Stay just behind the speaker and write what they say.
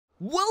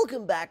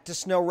Welcome back to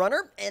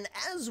SnowRunner, and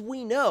as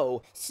we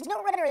know,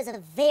 SnowRunner is a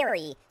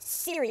very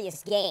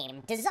serious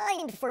game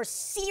designed for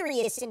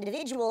serious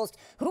individuals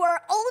who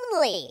are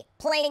only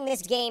playing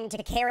this game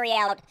to carry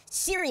out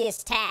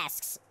serious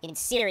tasks in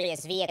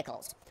serious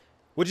vehicles.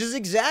 which is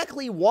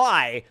exactly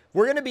why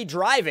we're going to be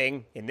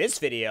driving, in this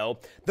video,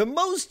 the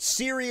most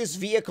serious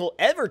vehicle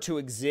ever to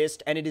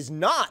exist, and it is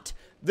not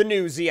the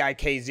new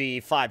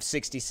ZIKZ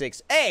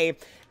 566A,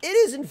 it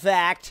is in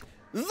fact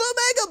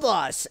the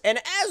Megabus. And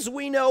as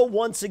we know,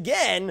 once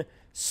again,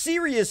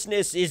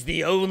 seriousness is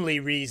the only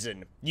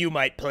reason you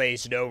might play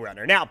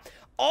SnowRunner. Now,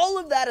 all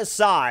of that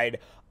aside,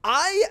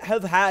 I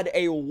have had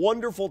a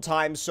wonderful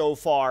time so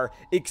far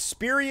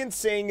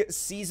experiencing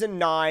Season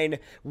 9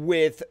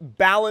 with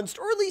balanced,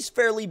 or at least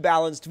fairly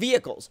balanced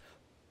vehicles.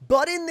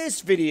 But in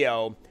this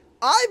video,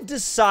 I've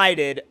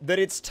decided that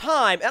it's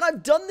time, and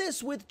I've done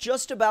this with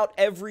just about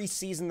every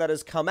season that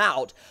has come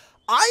out,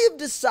 I have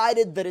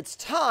decided that it's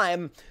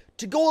time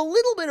to go a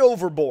little bit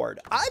overboard.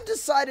 I've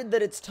decided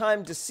that it's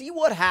time to see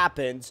what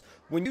happens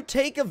when you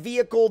take a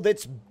vehicle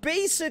that's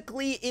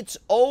basically its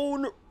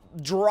own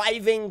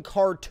driving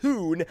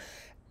cartoon,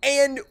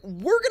 and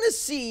we're gonna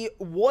see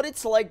what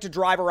it's like to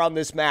drive around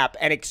this map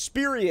and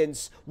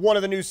experience one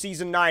of the new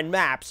Season 9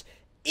 maps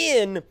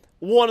in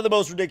one of the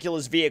most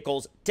ridiculous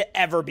vehicles to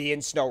ever be in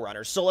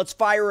SnowRunner. So let's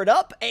fire it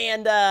up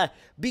and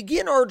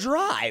begin our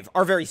drive,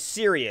 our very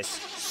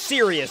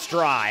serious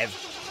drive.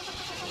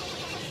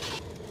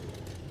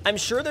 I'm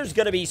sure there's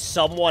going to be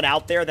someone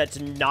out there that's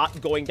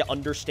not going to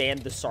understand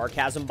the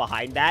sarcasm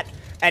behind that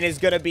and is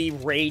going to be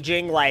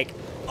raging like,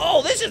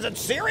 oh, this isn't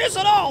serious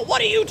at all.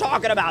 What are you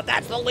talking about?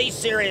 That's the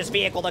least serious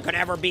vehicle that could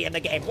ever be in the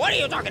game. What are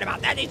you talking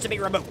about? That needs to be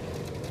removed.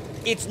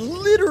 It's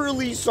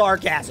literally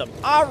sarcasm.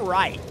 All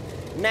right.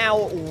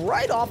 Now,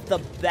 right off the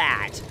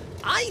bat,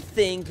 I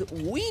think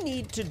we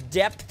need to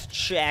depth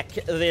check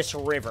this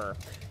river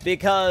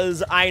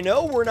because I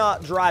know we're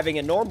not driving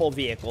a normal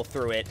vehicle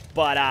through it,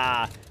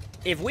 but,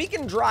 if we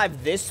can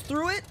drive this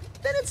through it,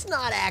 then it's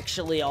not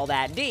actually all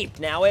that deep,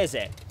 now is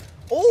it?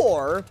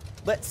 Or,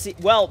 let's see,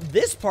 well,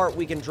 this part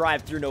we can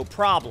drive through no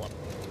problem.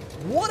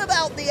 What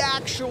about the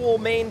actual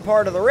main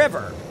part of the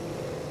river?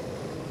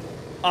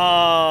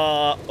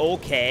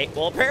 Okay,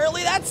 well,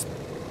 apparently that's,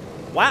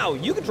 wow,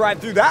 you can drive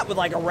through that with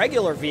like a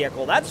regular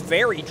vehicle. That's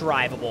very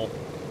drivable.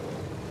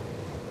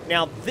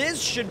 Now, this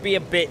should be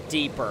a bit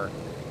deeper.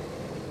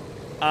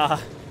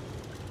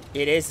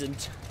 It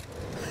isn't.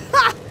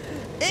 Ha!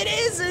 It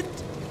isn't!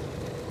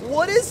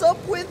 What is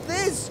up with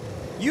this?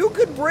 You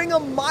could bring a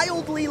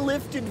mildly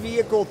lifted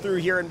vehicle through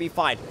here and be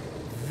fine.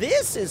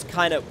 This is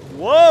kind of...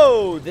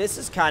 Whoa! This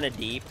is kind of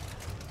deep.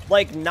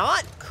 Like,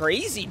 not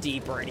crazy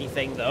deep or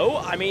anything, though.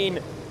 I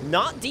mean,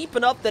 not deep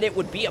enough that it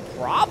would be a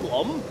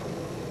problem.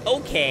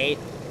 Okay,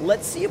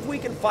 let's see if we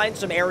can find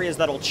some areas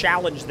that'll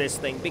challenge this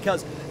thing,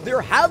 because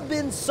there have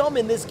been some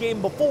in this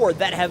game before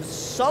that have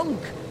sunk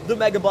the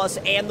Megabus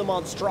and the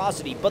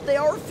monstrosity, but they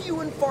are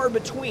few and far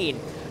between.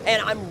 And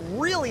I'm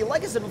really,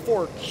 like I said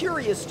before,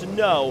 curious to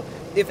know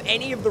if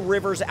any of the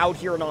rivers out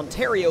here in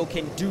Ontario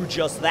can do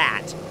just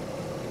that.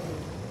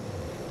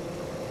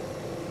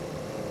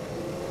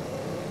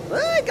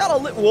 I got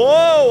a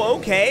whoa,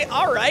 okay,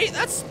 alright,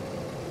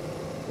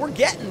 we're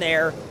getting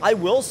there. I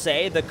will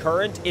say the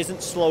current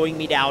isn't slowing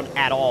me down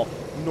at all.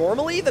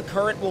 Normally, the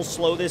current will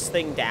slow this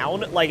thing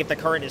down, like if the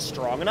current is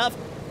strong enough.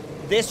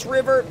 This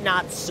river,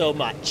 not so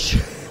much.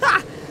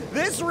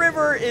 This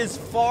river is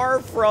far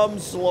from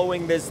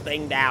slowing this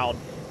thing down.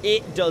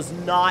 It does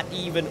not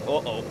even,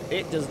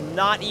 it does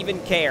not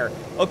even care.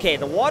 Okay,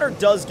 the water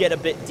does get a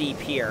bit deep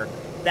here.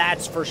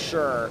 That's for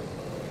sure.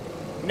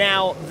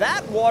 Now,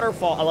 that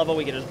waterfall, I love how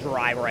we can just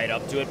drive right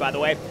up to it, by the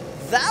way.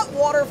 That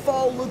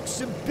waterfall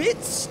looks a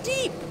bit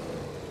steep.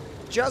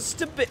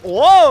 Just a bit,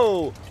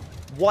 whoa!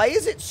 Why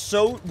is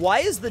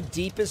the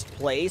deepest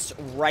place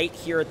right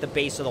here at the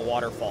base of the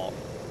waterfall?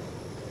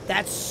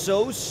 That's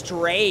so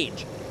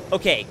strange.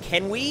 Okay,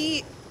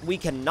 we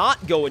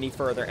cannot go any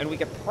further, and we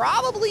could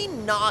probably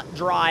not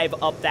drive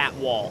up that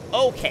wall.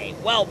 Okay,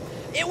 well,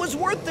 it was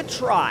worth the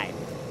try.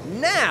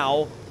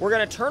 Now, we're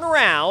going to turn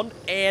around,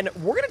 and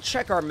we're going to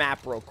check our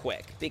map real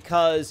quick,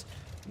 because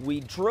we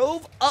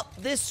drove up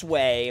this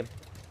way.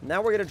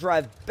 Now we're going to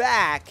drive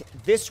back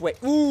this way.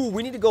 Ooh,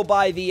 we need to go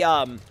by the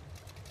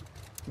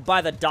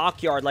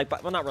dockyard,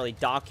 well, not really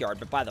dockyard,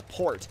 but by the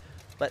port.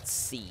 Let's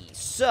see.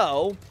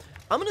 So,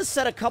 I'm going to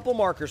set a couple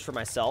markers for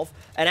myself,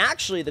 and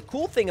actually, the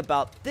cool thing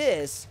about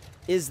this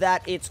is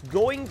that it's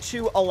going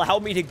to allow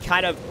me to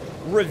kind of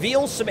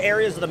reveal some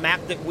areas of the map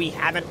that we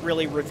haven't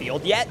really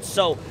revealed yet,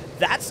 so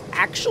that's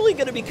actually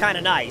going to be kind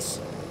of nice.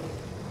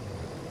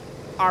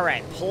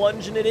 Alright,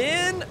 plunging it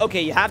in.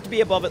 Okay, you have to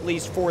be above at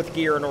least 4th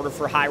gear in order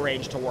for high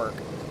range to work.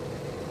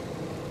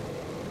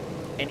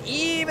 And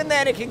even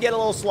then, it can get a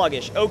little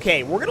sluggish.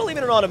 Okay, we're going to leave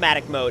it in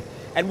automatic mode,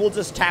 and we'll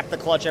just tap the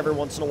clutch every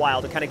once in a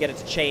while to kind of get it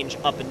to change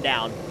up and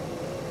down.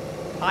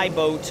 Hi,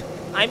 boat.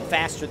 I'm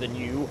faster than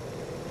you.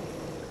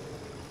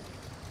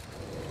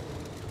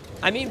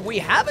 I mean, we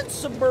haven't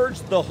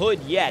submerged the hood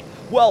yet.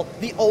 Well,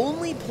 the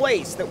only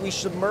place that we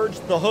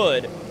submerged the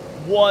hood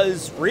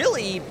was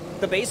really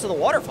the base of the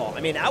waterfall.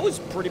 I mean, that was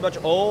pretty much,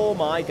 oh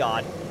my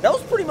god. That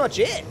was pretty much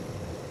it.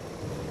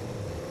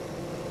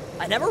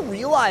 I never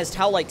realized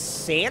how, like,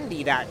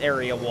 sandy that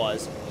area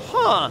was.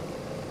 Huh.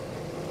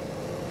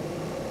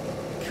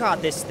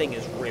 God, this thing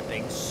is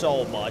ripping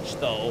so much,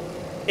 though.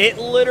 It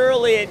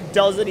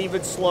doesn't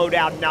even slow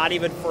down, not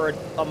even for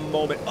a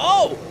moment.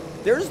 Oh,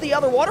 there's the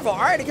other waterfall.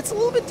 All right, it gets a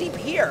little bit deep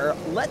here.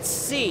 Let's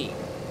see.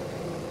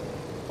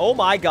 Oh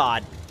my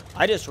god.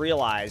 I just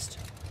realized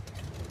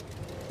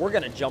we're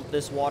going to jump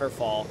this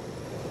waterfall.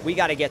 We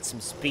got to get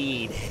some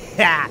speed.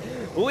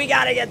 We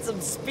got to get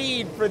some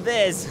speed for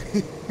this.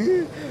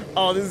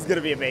 Oh, this is going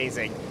to be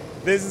amazing.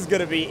 This is going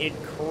to be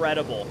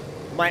incredible.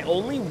 My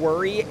only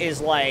worry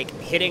is, like,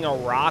 hitting a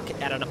rock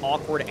at an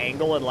awkward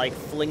angle and, like,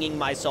 flinging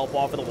myself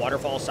off of the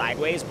waterfall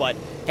sideways. But,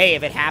 hey,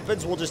 if it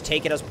happens, we'll just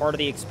take it as part of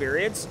the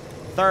experience.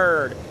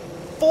 Third.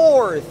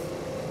 Fourth.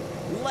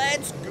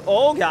 Let's go.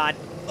 Oh, God.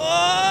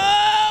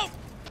 Oh!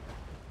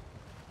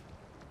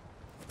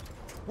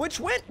 Which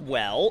went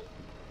well.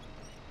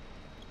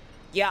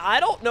 Yeah, I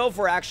don't know if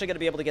we're actually going to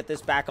be able to get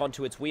this back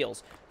onto its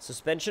wheels.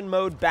 Suspension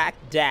mode back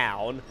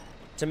down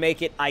to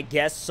make it, I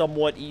guess,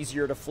 somewhat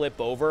easier to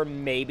flip over.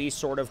 Maybe,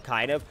 sort of,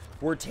 kind of.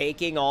 We're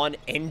taking on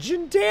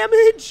engine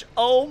damage?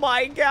 Oh,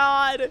 my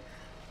God.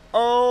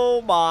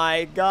 Oh,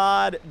 my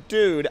God.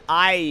 Dude,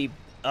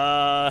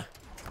 well.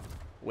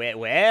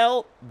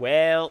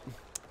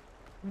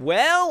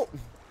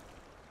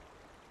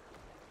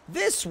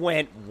 This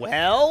went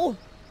well.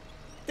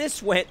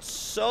 This went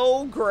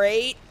so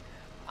great.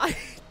 I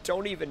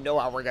don't even know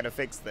how we're going to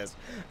fix this.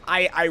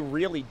 I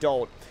really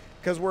don't.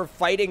 Because we're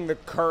fighting the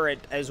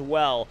current as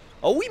well.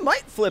 Oh, we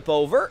might flip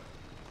over.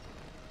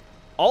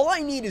 All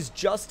I need is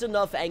just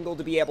enough angle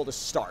to be able to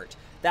start.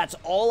 That's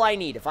all I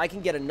need. If I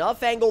can get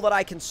enough angle that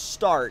I can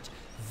start,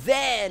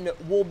 then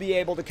we'll be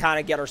able to kind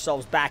of get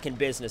ourselves back in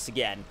business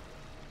again.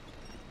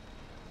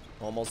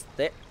 Almost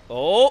there.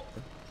 Oh.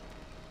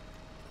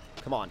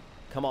 Come on.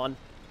 Come on.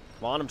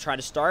 Come on. I'm trying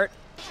to start.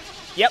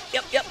 Yep.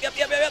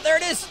 There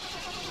it is.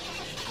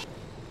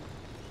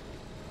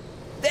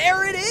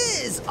 There it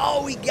is!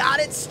 Oh, we got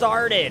it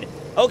started.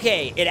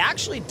 Okay, it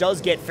actually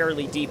does get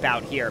fairly deep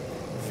out here.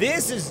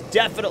 This is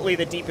definitely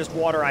the deepest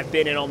water I've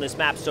been in on this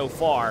map so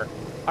far.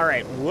 All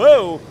right,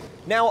 whoa.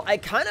 Now, I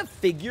kind of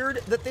figured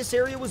that this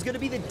area was going to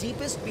be the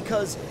deepest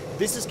because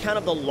this is kind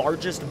of the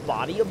largest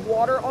body of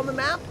water on the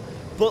map.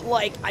 But,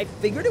 like, I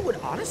figured it would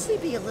honestly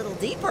be a little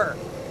deeper.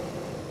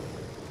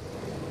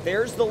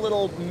 There's the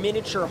little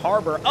miniature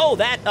harbor. Oh,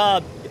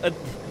 that,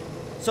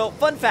 so,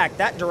 fun fact,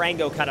 that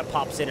Durango kind of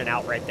pops in and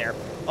out right there.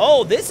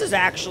 Oh, this is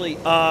actually,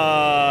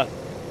 oh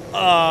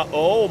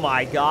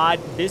my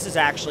god. This is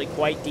actually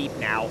quite deep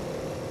now.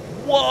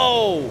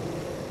 Whoa!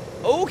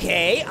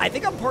 Okay, I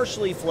think I'm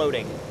partially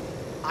floating.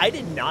 I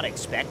did not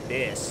expect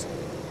this.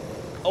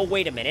 Oh,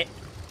 wait a minute.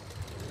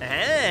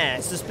 Ah,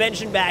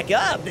 suspension back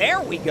up.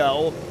 There we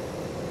go.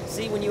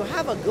 See, when you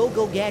have a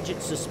go-go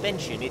gadget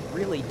suspension, it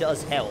really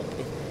does help.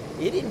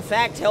 It in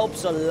fact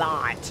helps a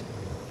lot.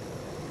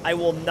 I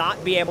will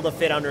not be able to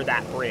fit under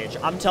that bridge.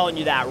 I'm telling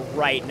you that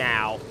right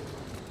now.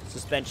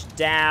 Suspension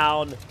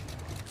down.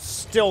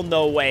 Still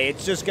no way.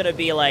 It's just gonna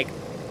be like,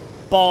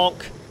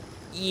 bonk.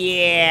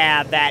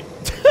 Yeah,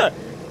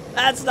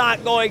 that's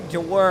not going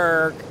to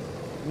work.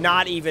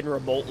 Not even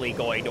remotely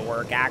going to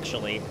work,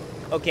 actually.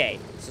 Okay,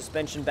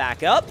 suspension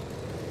back up.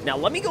 Now,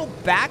 let me go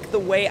back the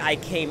way I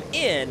came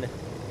in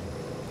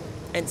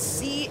and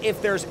see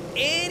if there's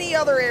any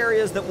other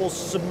areas that will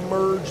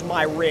submerge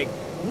my rig.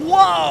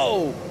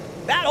 Whoa!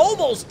 That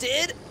almost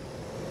did.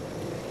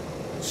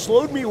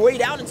 Slowed me way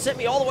down and sent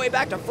me all the way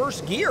back to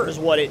first gear is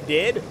what it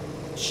did.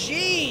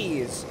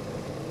 Jeez.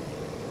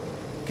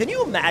 Can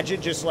you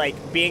imagine just, like,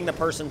 being the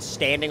person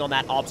standing on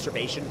that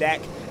observation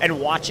deck and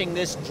watching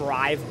this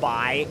drive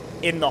by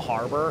in the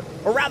harbor?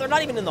 Or rather,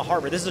 not even in the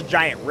harbor. This is a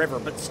giant river,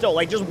 but still,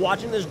 like, just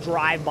watching this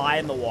drive by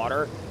in the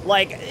water.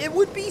 Like, it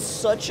would be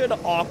such an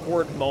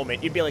awkward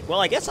moment. You'd be like, well,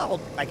 I guess I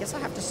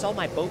have to sell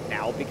my boat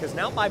now because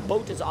now my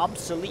boat is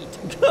obsolete.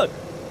 Good.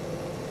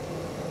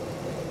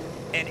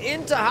 And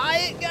into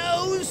high it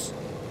goes.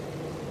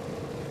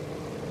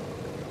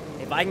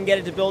 If I can get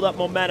it to build up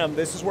momentum,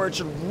 this is where it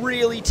should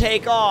really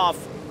take off.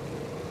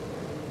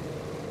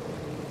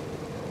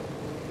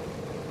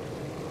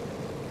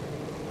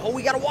 Oh,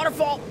 we got a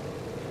waterfall.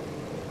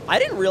 I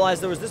didn't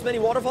realize there was this many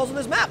waterfalls on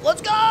this map.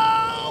 Let's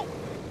go!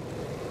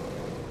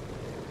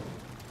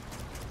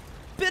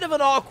 Bit of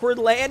an awkward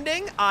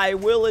landing, I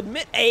will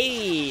admit.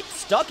 Hey,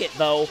 stuck it,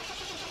 though.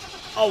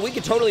 Oh, we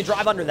could totally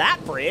drive under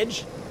that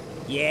bridge.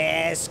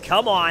 Yes,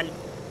 come on.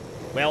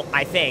 Well,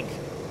 I think.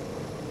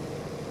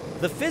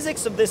 The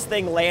physics of this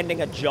thing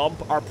landing a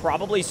jump are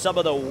probably some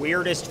of the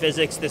weirdest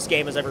physics this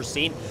game has ever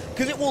seen,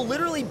 because it will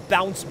literally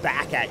bounce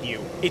back at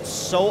you. It's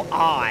so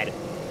odd.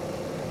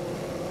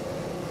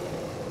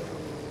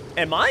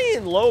 Am I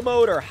in low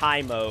mode or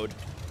high mode?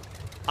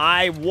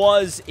 I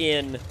was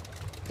in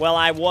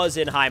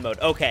high mode.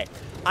 Okay.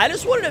 I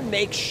just wanted to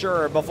make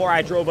sure before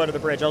I drove under the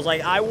bridge. I was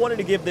like, I wanted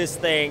to give this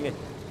thing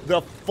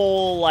the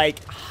full,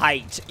 like,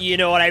 height. You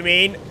know what I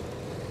mean?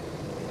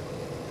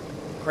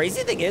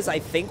 Crazy thing is, I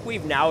think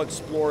we've now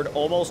explored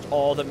almost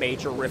all the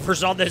major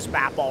rivers on this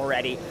map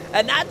already.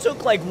 And that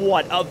took, like,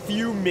 what, a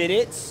few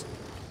minutes?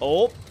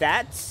 Oh,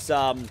 that's,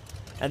 and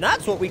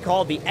that's what we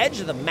call the edge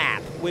of the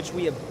map, which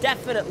we have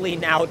definitely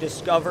now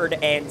discovered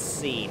and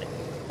seen.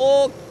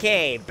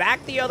 Okay,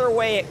 back the other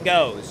way it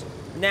goes.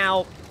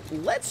 Now,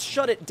 let's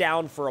shut it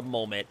down for a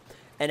moment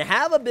and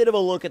have a bit of a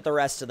look at the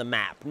rest of the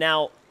map.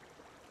 Now,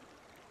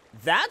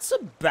 that's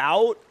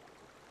about,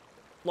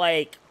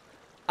 like,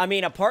 I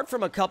mean, apart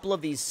from a couple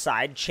of these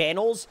side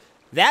channels,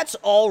 that's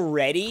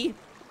already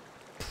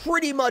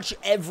pretty much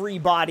every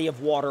body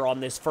of water on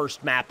this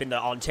first map in the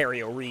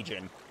Ontario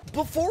region.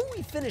 Before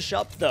we finish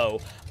up,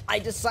 though, I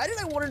decided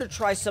I wanted to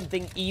try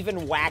something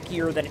even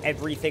wackier than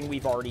everything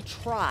we've already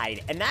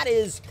tried, and that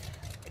is,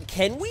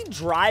 can we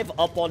drive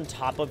up on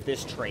top of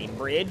this train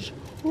bridge?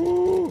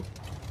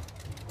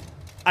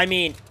 I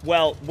mean,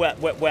 well,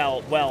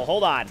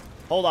 hold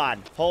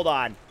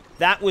on.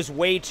 That was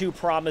way too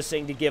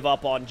promising to give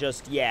up on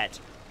just yet.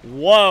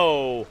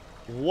 Whoa,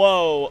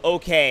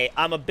 okay,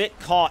 I'm a bit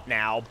caught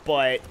now,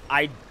 but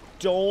I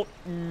don't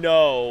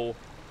know.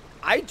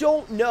 I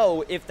don't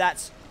know if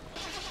that's...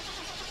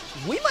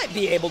 We might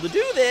be able to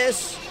do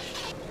this.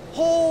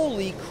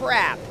 Holy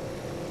crap.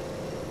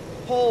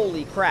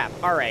 Holy crap.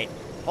 All right,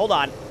 hold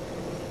on.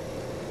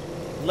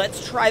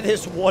 Let's try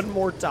this one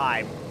more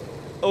time.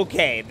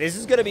 Okay, this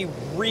is gonna be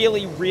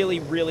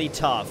really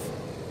tough.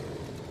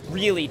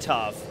 Really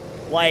tough.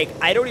 Like,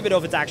 I don't even know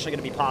if it's actually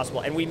going to be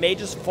possible. And we may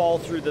just fall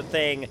through the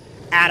thing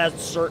at a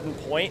certain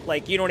point.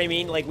 Like, you know what I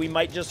mean? Like, we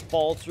might just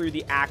fall through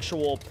the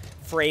actual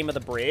frame of the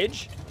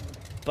bridge.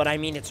 But, I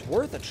mean, it's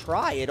worth a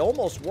try. It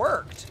almost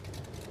worked.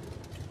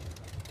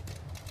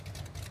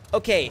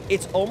 Okay,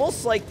 it's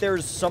almost like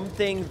there's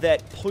something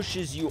that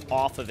pushes you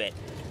off of it.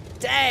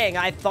 Dang,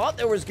 I thought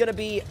there was going to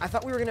be... I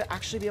thought we were going to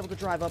actually be able to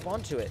drive up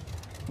onto it.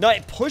 No,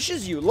 it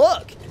pushes you.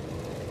 Look.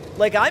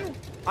 Like,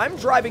 I'm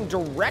driving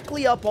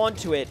directly up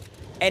onto it.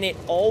 And it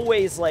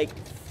always, like,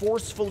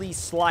 forcefully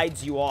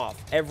slides you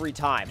off every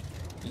time.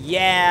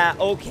 Yeah,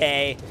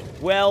 okay.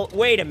 Well,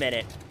 wait a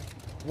minute.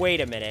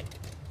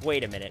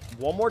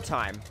 One more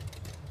time.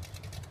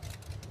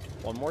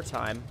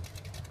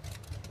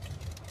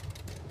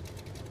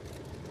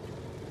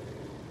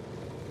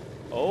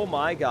 Oh,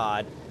 my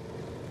God.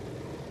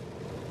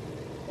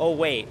 Oh,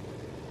 wait.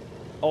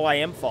 Oh, I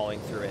am falling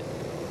through it.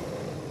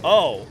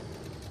 Oh.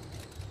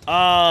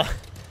 That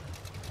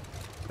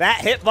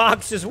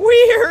hitbox is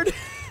weird.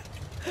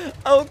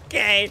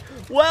 Okay,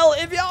 well,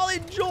 if y'all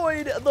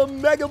enjoyed the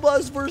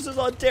Megabus versus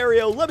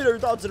Ontario, let me know your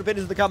thoughts and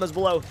opinions in the comments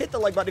below. Hit the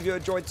like button if you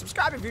enjoyed,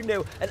 subscribe if you're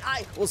new, and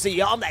I will see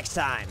y'all next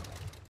time.